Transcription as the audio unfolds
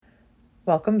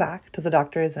Welcome back to The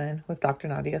Doctor Is In with Dr.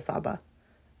 Nadia Saba.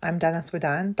 I'm Dennis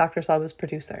Wadan, Dr. Saba's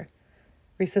producer.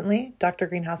 Recently, Dr.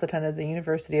 Greenhouse attended the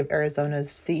University of Arizona's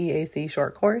CEAC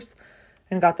short course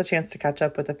and got the chance to catch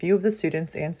up with a few of the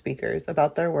students and speakers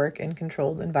about their work in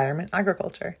controlled environment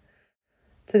agriculture.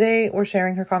 Today, we're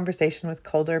sharing her conversation with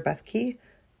Calder Bethke,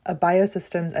 a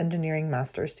Biosystems Engineering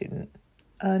Masters student.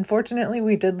 Unfortunately,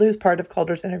 we did lose part of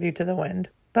Calder's interview to the wind,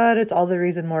 but it's all the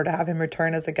reason more to have him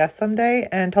return as a guest someday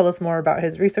and tell us more about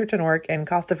his research and work in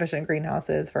cost-efficient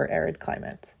greenhouses for arid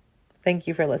climates. Thank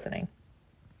you for listening.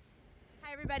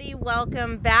 Hi everybody,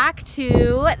 welcome back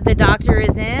to The Doctor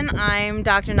Is In. I'm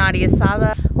Dr. Nadia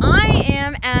Saba. I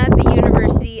am at the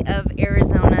University of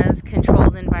Arizona's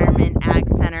Controlled Environment Ag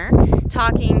Center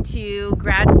talking to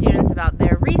grad students about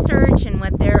their research and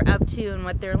what they're up to and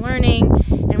what they're learning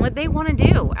and what they want to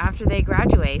do after they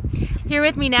graduate. Here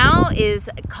with me now is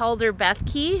Calder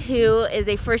Bethke, who is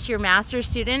a first-year master's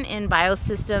student in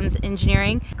Biosystems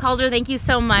Engineering. Calder, thank you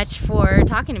so much for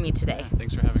talking to me today. Yeah,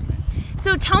 thanks for having me.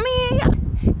 So tell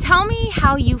me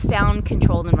how you found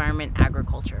controlled environment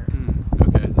agriculture.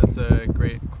 Okay, that's a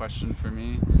great question for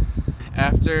me.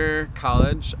 After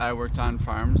college, I worked on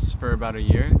farms for about a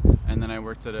year, and then I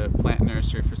worked at a plant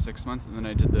nursery for 6 months, and then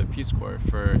I did the Peace Corps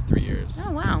for 3 years.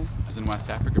 Oh, wow. I was in West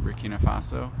Africa, Burkina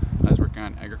Faso. I was working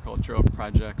on agricultural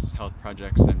projects, health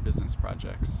projects, and business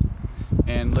projects.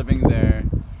 And living there,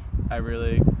 I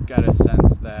really got a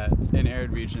sense that in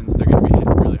arid regions, they're going to be hit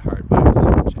really hard by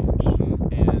climate change.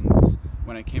 And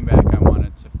when I came back, I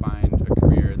wanted to find a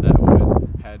career that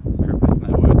had purpose and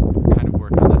that would kind of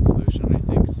work on that solution. And I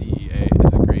think CEA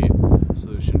is a great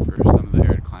solution for some of the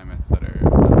arid climates that are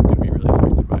going to be really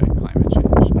affected by climate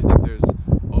change. I think there's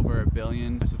over 1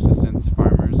 billion subsistence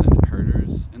farmers and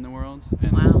herders in the world,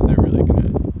 and they're really going to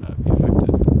be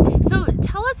affected. So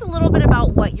tell us a little bit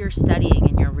about what you're studying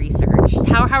in your research.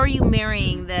 How are you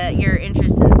marrying your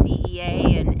interest in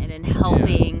CEA and in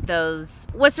helping those,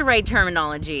 what's the right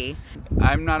terminology?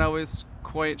 I'm not always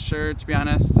quite sure, to be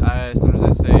honest. Sometimes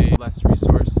I say less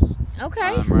resourced,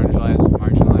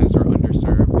 marginalized or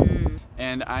underserved.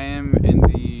 And I am in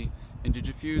the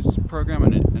Indigifuse program.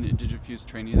 I'm an Indigifuse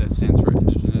trainee that stands for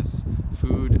Indigenous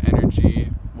Food,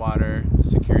 Energy, Water,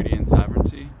 Security, and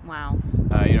Sovereignty. Wow.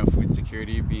 Food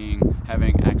security being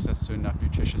having access to enough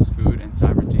nutritious food, and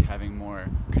sovereignty having more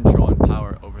control and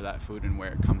power over that food and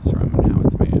where it comes from and how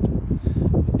it's made.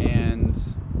 And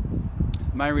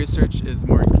my research is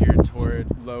more geared toward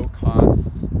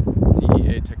low-cost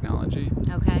CEA technology.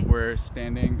 Okay. We're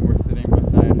sitting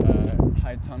beside a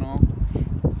high tunnel.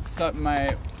 So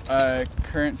my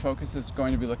current focus is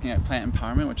going to be looking at plant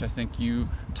empowerment, which I think you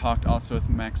talked also with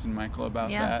Max and Michael about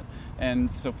that.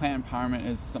 And so plant empowerment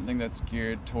is something that's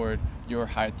geared toward your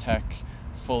high-tech,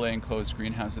 fully enclosed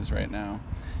greenhouses right now.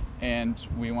 And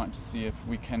we want to see if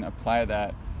we can apply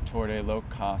that toward a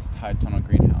low-cost, high-tunnel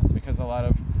greenhouse, because a lot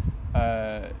of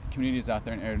communities out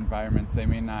there in arid environments, they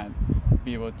may not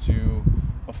be able to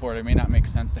afford, it may not make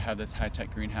sense to have this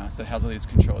high-tech greenhouse that has all these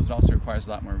controls. It also requires a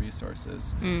lot more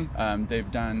resources.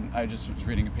 I just was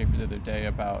reading a paper the other day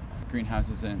about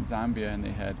greenhouses in Zambia, and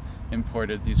they had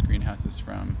imported these greenhouses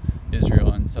from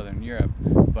Israel and Southern Europe,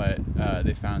 but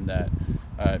they found that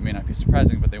it may not be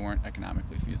surprising, but they weren't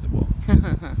economically feasible.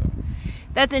 So.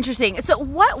 That's interesting. So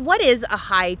what is a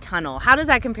high tunnel? How does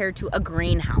that compare to a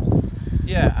greenhouse?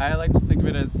 Yeah, I like to think of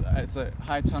it as it's a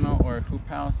high tunnel or a hoop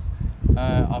house.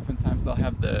 Oftentimes they'll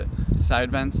have the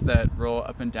side vents that roll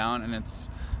up and down, and it's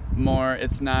more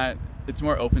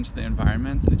open to the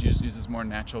environment. It uses more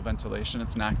natural ventilation.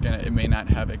 It may not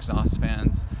have exhaust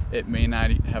fans. It may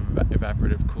not have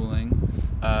evaporative cooling.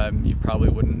 You probably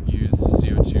wouldn't use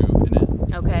CO2 in it.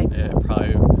 Okay.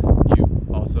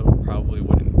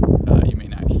 You may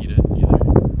not heat it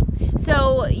either.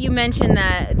 So you mentioned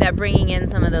that bringing in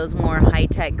some of those more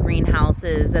high-tech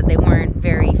greenhouses, that they weren't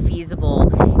very feasible.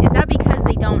 Is that because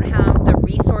they don't have the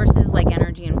resources like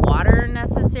energy and water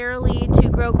necessarily to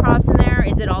grow crops in there?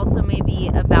 Is it also maybe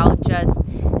about just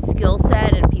skill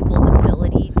set and people's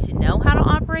ability to know how to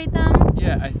operate them?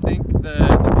 Yeah, I think the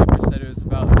paper said it was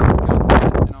about the skill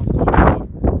set and also about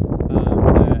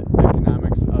the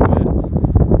economics of it,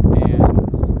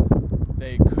 and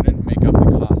they couldn't make up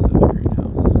the cost of the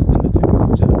greenhouse and the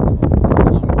technology that was involved,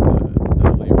 along with the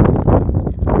labor skill that was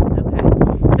needed.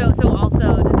 Okay. So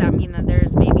also, does that mean that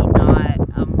there's maybe not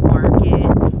a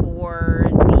market for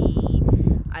the,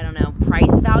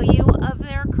 price value of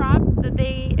their crop that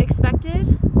they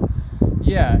expected?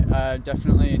 Yeah,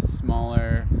 definitely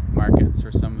smaller markets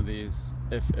for some of these,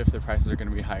 if the prices are going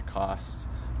to be high cost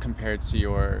compared to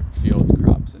your field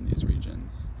crops in these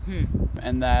regions.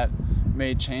 And that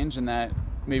may change, and that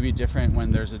may be different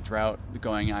when there's a drought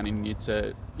going on and you need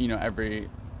to, every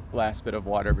last bit of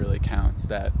water really counts.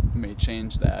 That may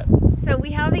change that. So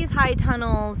we have these high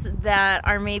tunnels that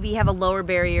are maybe have a lower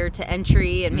barrier to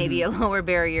entry and maybe a lower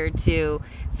barrier to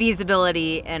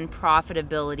feasibility and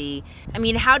profitability. I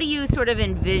mean, how do you sort of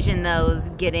envision those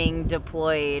getting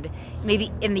deployed?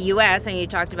 Maybe in the U.S., and you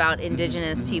talked about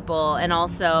indigenous people, and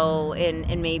also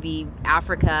in maybe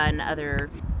Africa and other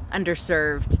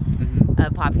underserved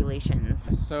populations.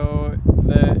 So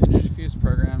the Indigenous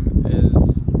program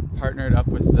is partnered up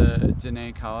with the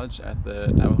Dene College at the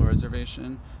Navajo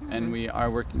Reservation, and we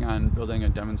are working on building a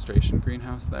demonstration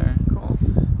greenhouse there. Cool.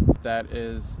 That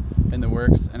is in the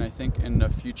works, and I think in the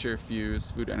future FUSE,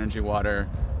 Food, Energy, Water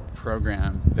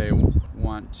program, they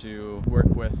want to work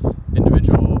with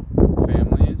individual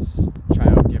families, try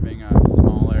out giving a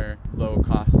smaller, low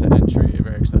cost to entry,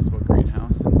 very accessible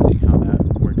greenhouse, and seeing how that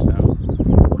works out.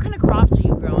 What kind of crops are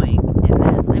you growing in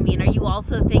this? I mean, are you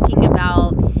also thinking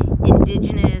about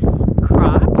indigenous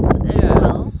crops as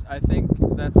well? Yes, I think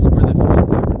that's where the food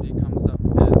sovereignty comes up,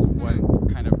 is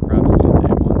what kind of crops do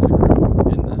they want to grow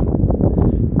in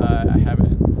them. I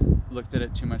haven't looked at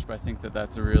it too much, but I think that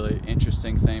that's a really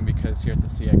interesting thing, because here at the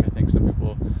CEAC, I think some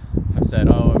people have said,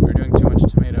 oh, we're doing too much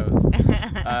tomatoes,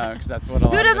 because that's what a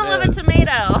lot of it is. Who doesn't love a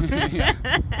tomato? Yeah.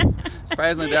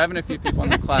 Surprisingly, there have been a few people in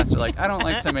the class who are like, I don't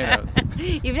like tomatoes.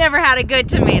 You've never had a good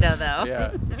tomato, though.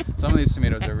 Yeah, some of these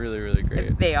tomatoes are really, really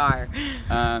great. They are.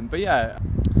 But yeah,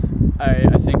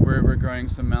 I think we're growing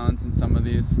some melons in some of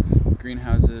these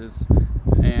greenhouses,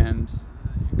 and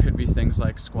it could be things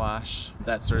like squash,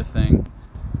 that sort of thing.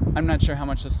 I'm not sure how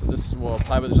much this will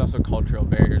apply, but there's also cultural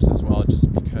barriers as well,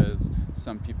 just because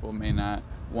some people may not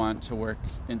want to work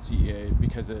in CEA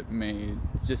because it may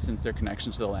distance their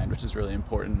connection to the land, which is really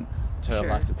important to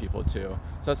lots of people too.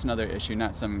 So that's another issue,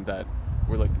 not something that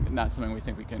not something we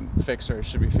think we can fix or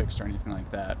should be fixed or anything like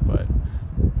that, but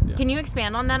yeah. Can you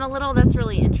expand on that a little? That's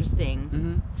really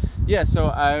interesting. Yeah, so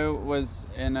I was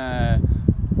in a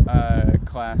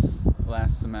class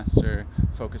last semester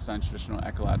focused on traditional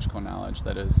ecological knowledge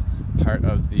that is part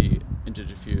of the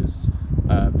Indigifuse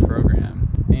program.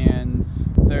 And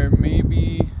there may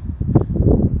be,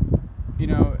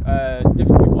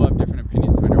 different people have different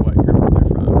opinions no matter what group they're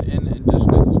from. In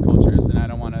indigenous cultures, and I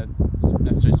don't want to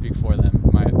necessarily speak for them,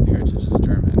 my heritage is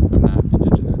German, I'm not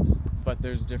indigenous, but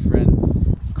there's different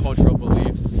cultural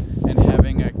beliefs, and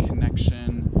having a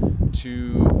connection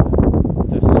to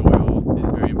the soil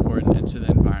is very important, and to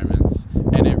the environments.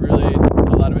 And it really,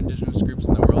 a lot of indigenous groups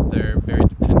in the world, they're very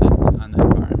dependent on the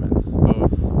environments,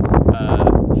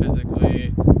 both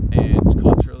physically and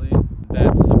culturally.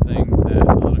 That's something that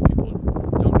a lot of people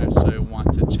don't necessarily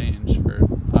want to change for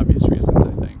obvious reasons,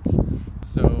 I think.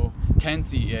 So can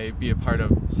CEA be a part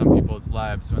of some people's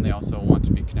lives when they also want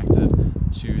to be connected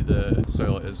to the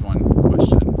soil is one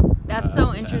question. That's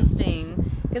so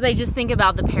interesting, because I just think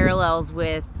about the parallels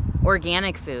with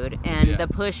organic food and the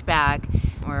pushback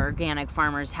organic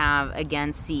farmers have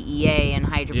against CEA and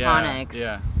hydroponics.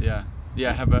 Yeah.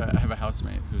 I have a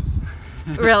housemate who's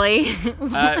really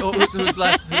who's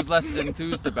less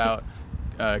enthused about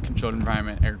controlled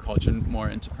environment agriculture and more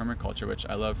into permaculture, which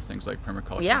I love things like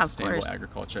permaculture and sustainable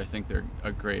agriculture. I think they're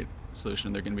a great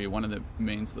solution. They're going to be one of the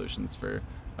main solutions for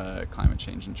climate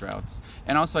change and droughts.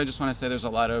 And also, I just want to say there's a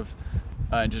lot of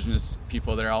indigenous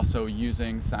people that are also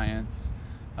using science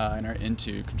and are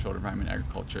into controlled environment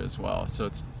agriculture as well. So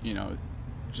it's,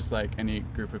 just like any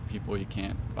group of people, you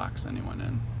can't box anyone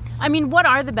in. I mean, what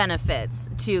are the benefits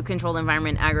to controlled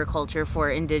environment agriculture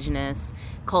for indigenous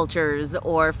cultures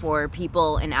or for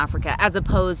people in Africa as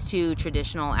opposed to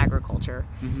traditional agriculture?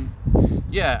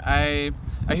 Yeah, I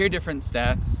hear different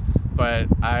stats, but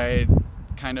I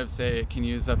kind of say it can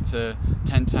use up to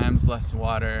 10 times less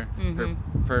water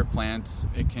per plant.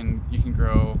 You can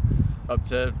grow up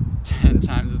to 10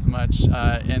 times as much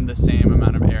in the same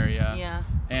amount of area. Yeah.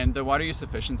 And the water use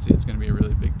efficiency is going to be a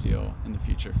really big deal in the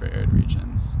future for arid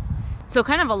regions. So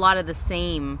kind of a lot of the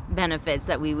same benefits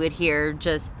that we would hear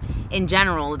just in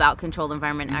general about controlled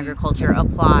environment agriculture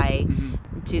apply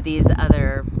to these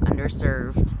other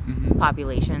underserved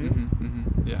populations.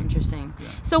 Yeah. Interesting. Yeah.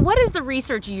 So what is the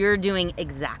research you're doing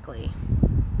exactly?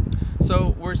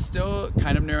 So we're still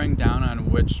kind of narrowing down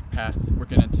on which path we're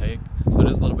going to take. So it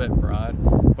is a little bit broad,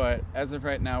 but as of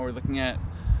right now, we're looking at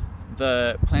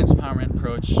the plant empowerment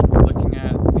approach, looking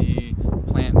at the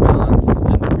plant balance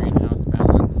and the greenhouse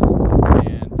balance,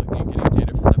 and looking at getting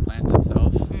data from the plant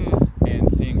itself, and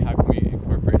seeing how can we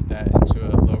incorporate that into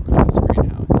a low-cost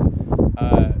greenhouse.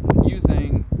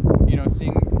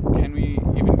 Seeing can we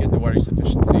even get the water use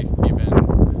efficiency even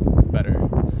better.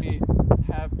 We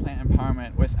have plant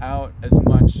empowerment without as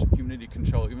much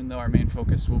even though our main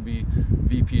focus will be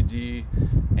VPD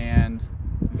and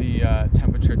the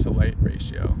temperature to light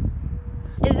ratio.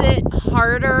 Is it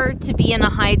harder to be in a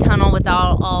high tunnel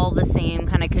without all the same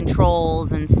kind of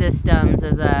controls and systems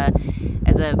as a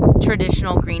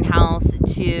traditional greenhouse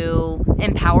to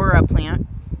empower a plant?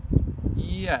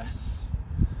 Yes.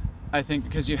 I think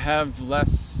because you have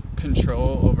less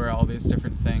control over all these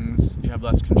different things, you have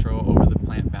less control over the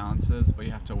plant balances, but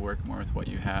you have to work more with what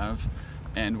you have.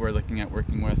 And we're looking at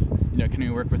working with, can we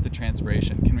work with the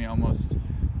transpiration? Can we almost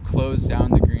close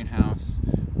down the greenhouse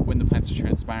when the plants are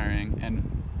transpiring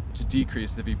and to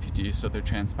decrease the VPD so they're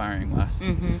transpiring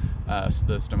less, so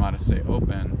the stomata stay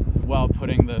open, while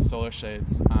putting the solar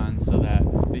shades on so that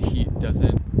the heat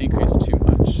doesn't increase too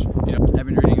much. I've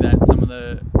been reading that some of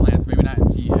the plants, maybe not in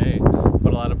CEA,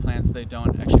 but a lot of plants, they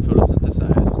don't actually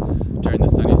photosynthesize during the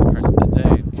sunniest parts of the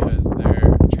day because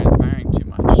they're transpiring too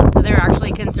much. So they're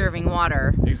actually conserving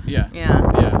water. Yeah,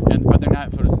 but they're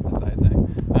not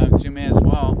photosynthesizing. So you may as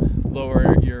well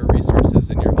lower your resources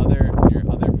in your other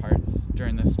parts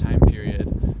during this time period,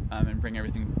 and bring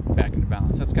everything back into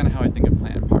balance. That's kind of how I think of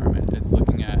plant empowerment. It's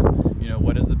looking at,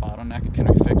 what is the bottleneck? Can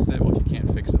we fix it? Well, if you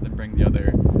can't fix it, then bring the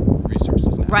other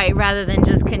resources now. Right, rather than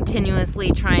just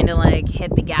continuously trying to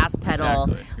hit the gas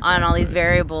pedal on all these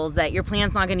variables that your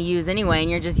plant's not going to use anyway,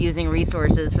 and you're just using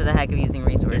resources for the heck of using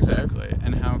resources. Exactly.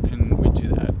 And how can we do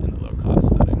that in the low-cost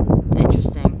setting?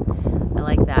 Interesting. I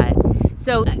like that.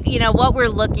 So, what we're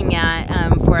looking at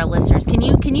for our listeners, can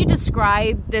you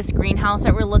describe this greenhouse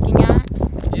that we're looking at?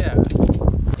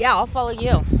 Yeah, I'll follow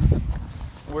you.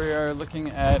 We are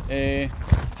looking at a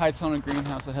high tunnel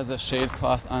greenhouse that has a shade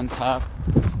cloth on top.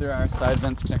 There are side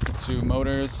vents connected to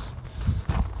motors,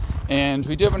 and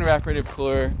we do have an evaporative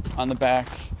cooler on the back.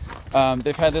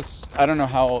 They've had this, I don't know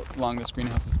how long this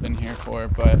greenhouse has been here for,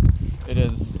 but it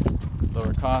is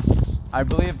lower cost. I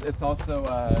believe it's also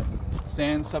a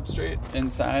sand substrate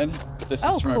inside. This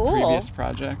is from a previous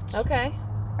project. Okay.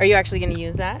 Are you actually going to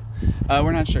use that?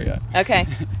 We're not sure yet. Okay.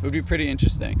 It would be pretty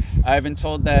interesting. I've been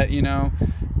told that,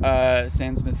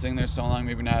 sand's been sitting there so long,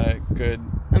 maybe not a good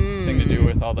thing to do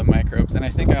with all the microbes. And I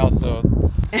think I also...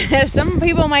 Some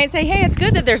people might say, hey, it's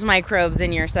good that there's microbes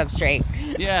in your substrate.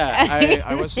 Yeah,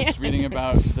 I was just reading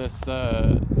about this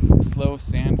slow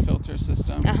sand filter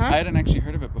system. I hadn't actually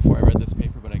heard of it before I read this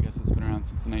paper, but I guess it's been around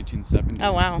since the 1970s.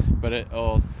 Oh, wow. But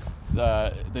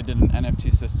they did an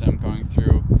NFT system going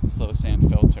through slow sand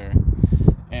filter,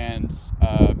 and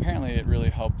apparently it really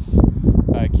helps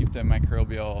keep the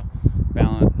microbial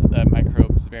balance, the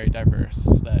microbes very diverse,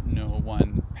 so that no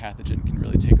one pathogen can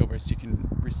really take over, so you can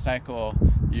recycle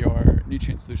your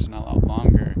nutrient solution a lot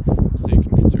longer, so you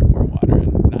can conserve more water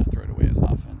and not throw it away as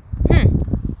often.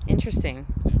 Interesting.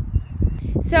 Yeah.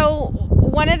 So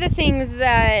one of the things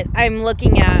that I'm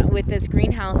looking at with this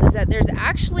greenhouse is that there's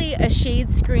actually a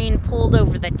shade screen pulled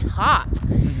over the top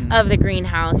of the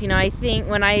greenhouse. I think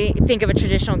when I think of a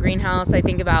traditional greenhouse, I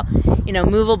think about,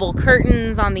 movable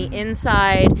curtains on the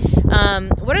inside.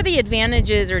 What are the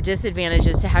advantages or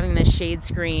disadvantages to having this shade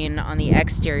screen on the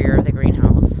exterior of the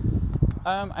greenhouse?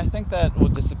 I think that will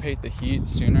dissipate the heat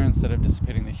sooner instead of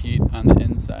dissipating the heat on the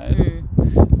inside.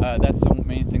 That's the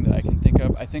main thing that I can think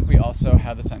of. I think we also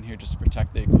have this on here just to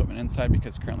protect the equipment inside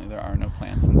because currently there are no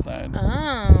plants inside.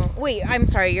 Oh, wait, I'm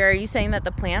sorry. Are you saying that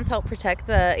the plants help protect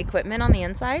the equipment on the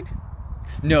inside?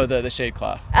 No, the shade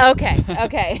cloth. Okay.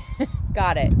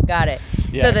 Got it.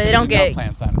 Yeah, so that they don't get no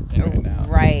plants on in right now.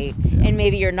 Right. Yeah. And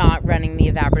maybe you're not running the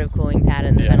evaporative cooling pad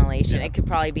in the ventilation. Yeah. It could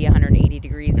probably be 180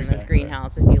 degrees in this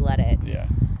greenhouse if you let it. Yeah.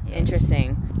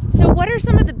 Interesting. So what are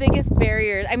some of the biggest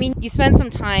barriers? I mean, you spent some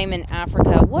time in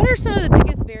Africa. What are some of the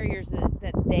biggest barriers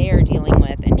that they are dealing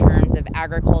with in terms of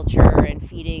agriculture and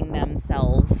feeding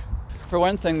themselves? For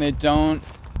one thing, they don't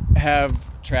have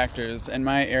tractors. In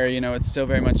my area, it's still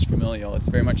very much familial. It's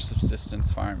very much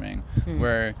subsistence farming,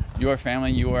 where your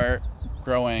family, you are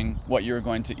growing what you're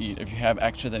going to eat. If you have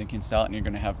extra, then you can sell it and you're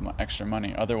going to have extra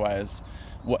money. Otherwise,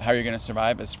 how you're going to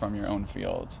survive is from your own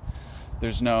field.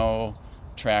 There's no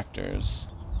tractors.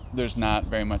 There's not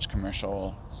very much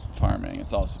commercial farming.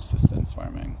 It's all subsistence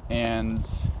farming. And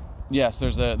yes,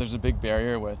 there's a big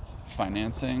barrier with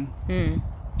financing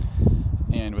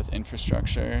and with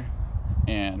infrastructure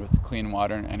and with clean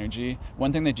water and energy.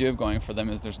 One thing they do have going for them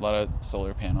is there's a lot of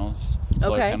solar panels.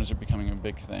 Solar panels are becoming a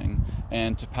big thing.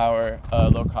 And to power a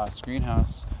low-cost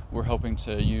greenhouse, we're hoping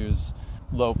to use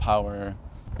low-power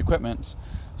equipment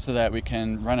so that we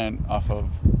can run it off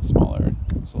of smaller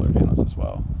solar panels as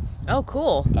well. Oh,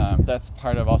 cool. That's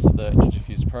part of also the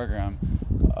Diffuse program.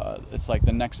 it's like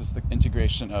the nexus, the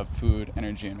integration of food,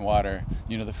 energy, and water.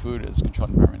 The food is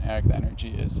controlled environment ag, the energy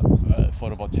is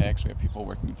photovoltaics. We have people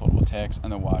working in photovoltaics,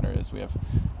 and the water is we have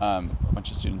a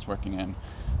bunch of students working in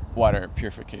water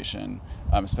purification,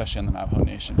 especially in the Navajo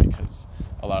Nation, because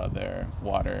a lot of their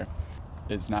water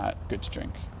is not good to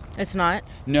drink. It's not?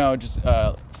 No, just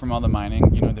from all the mining,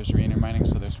 there's uranium mining,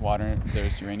 so there's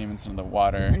uranium in some of the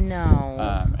water.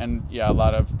 No. And yeah,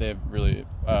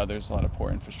 there's a lot of poor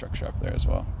infrastructure up there as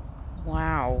well.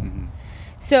 Wow. Mm-hmm.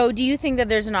 So do you think that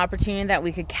there's an opportunity that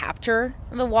we could capture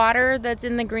the water that's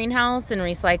in the greenhouse and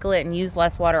recycle it and use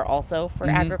less water also for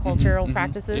agricultural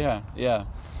practices? Yeah.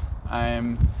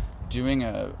 I'm doing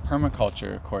a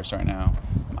permaculture course right now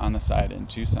on the side in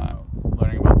Tucson,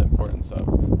 learning about the importance of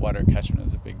water catchment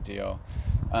is a big deal.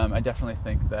 I definitely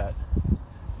think that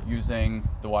using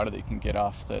the water that you can get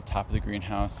off the top of the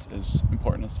greenhouse is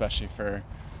important, especially for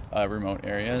remote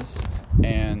areas,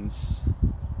 and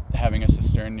having a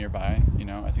cistern nearby,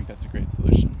 I think that's a great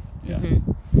solution. Yeah.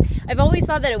 I've always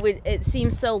thought that it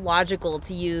seems so logical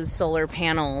to use solar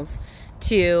panels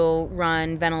to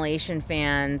run ventilation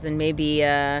fans and maybe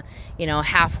a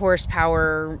half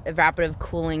horsepower evaporative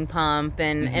cooling pump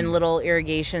and little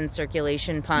irrigation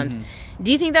circulation pumps.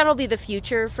 Do you think that'll be the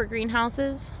future for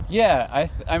greenhouses? Yeah,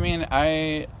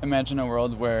 I imagine a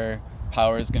world where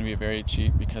power is going to be very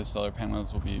cheap because solar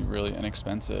panels will be really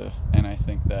inexpensive, and I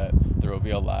think that there will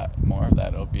be a lot more of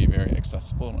that. It'll be very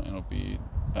accessible and it'll be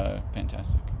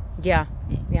fantastic. Yeah.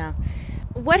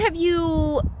 What have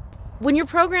you, when your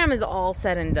program is all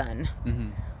said and done,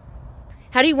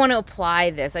 how do you want to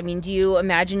apply this? I mean, do you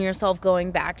imagine yourself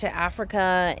going back to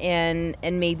Africa and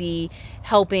maybe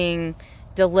helping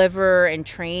deliver and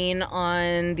train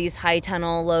on these high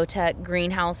tunnel, low tech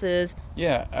greenhouses?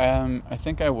 Yeah, I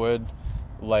think I would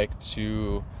like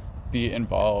to be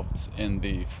involved in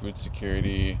the food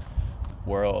security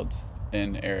world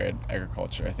in arid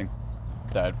agriculture. I think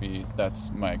that's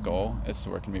my goal, is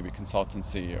to work in maybe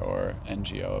consultancy or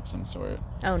NGO of some sort.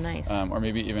 Oh, nice. Or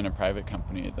maybe even a private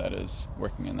company that is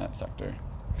working in that sector.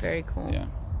 Very cool. Yeah.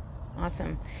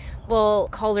 Awesome. Well,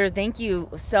 Calder, thank you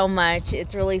so much.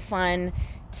 It's really fun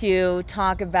to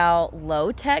talk about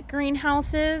low-tech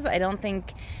greenhouses. I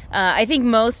think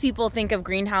most people think of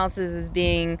greenhouses as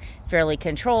being fairly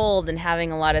controlled and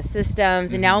having a lot of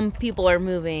systems, and now people are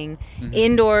moving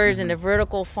indoors into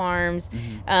vertical farms.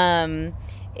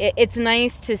 It's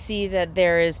nice to see that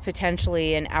there is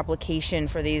potentially an application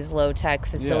for these low-tech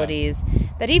facilities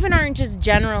that even aren't just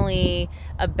generally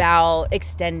about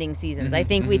extending seasons. I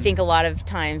think we think a lot of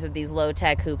times of these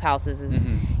low-tech hoop houses as,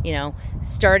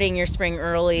 starting your spring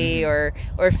early or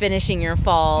finishing your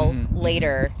fall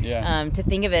later. To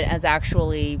think of it as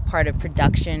actually part of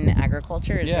production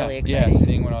agriculture is really exciting. Yeah,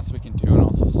 seeing what else we can do and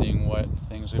also seeing what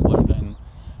things we've learned in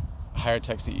higher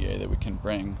tech CEA that we can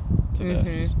bring to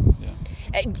this.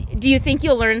 Do you think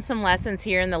you'll learn some lessons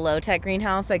here in the low-tech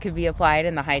greenhouse that could be applied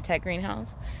in the high-tech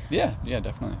greenhouse? Yeah,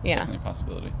 definitely. It's definitely a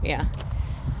possibility. Yeah.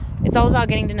 It's all about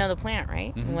getting to know the plant,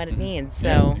 right? And what it needs.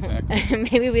 So exactly.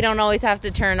 Maybe we don't always have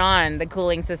to turn on the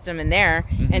cooling system in there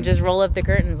and just roll up the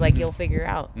curtains like you'll figure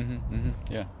out.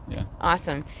 Yeah.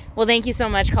 Awesome. Well, thank you so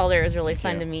much, Calder. It was really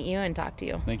fun to meet you and talk to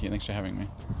you. Thank you. Thanks for having me.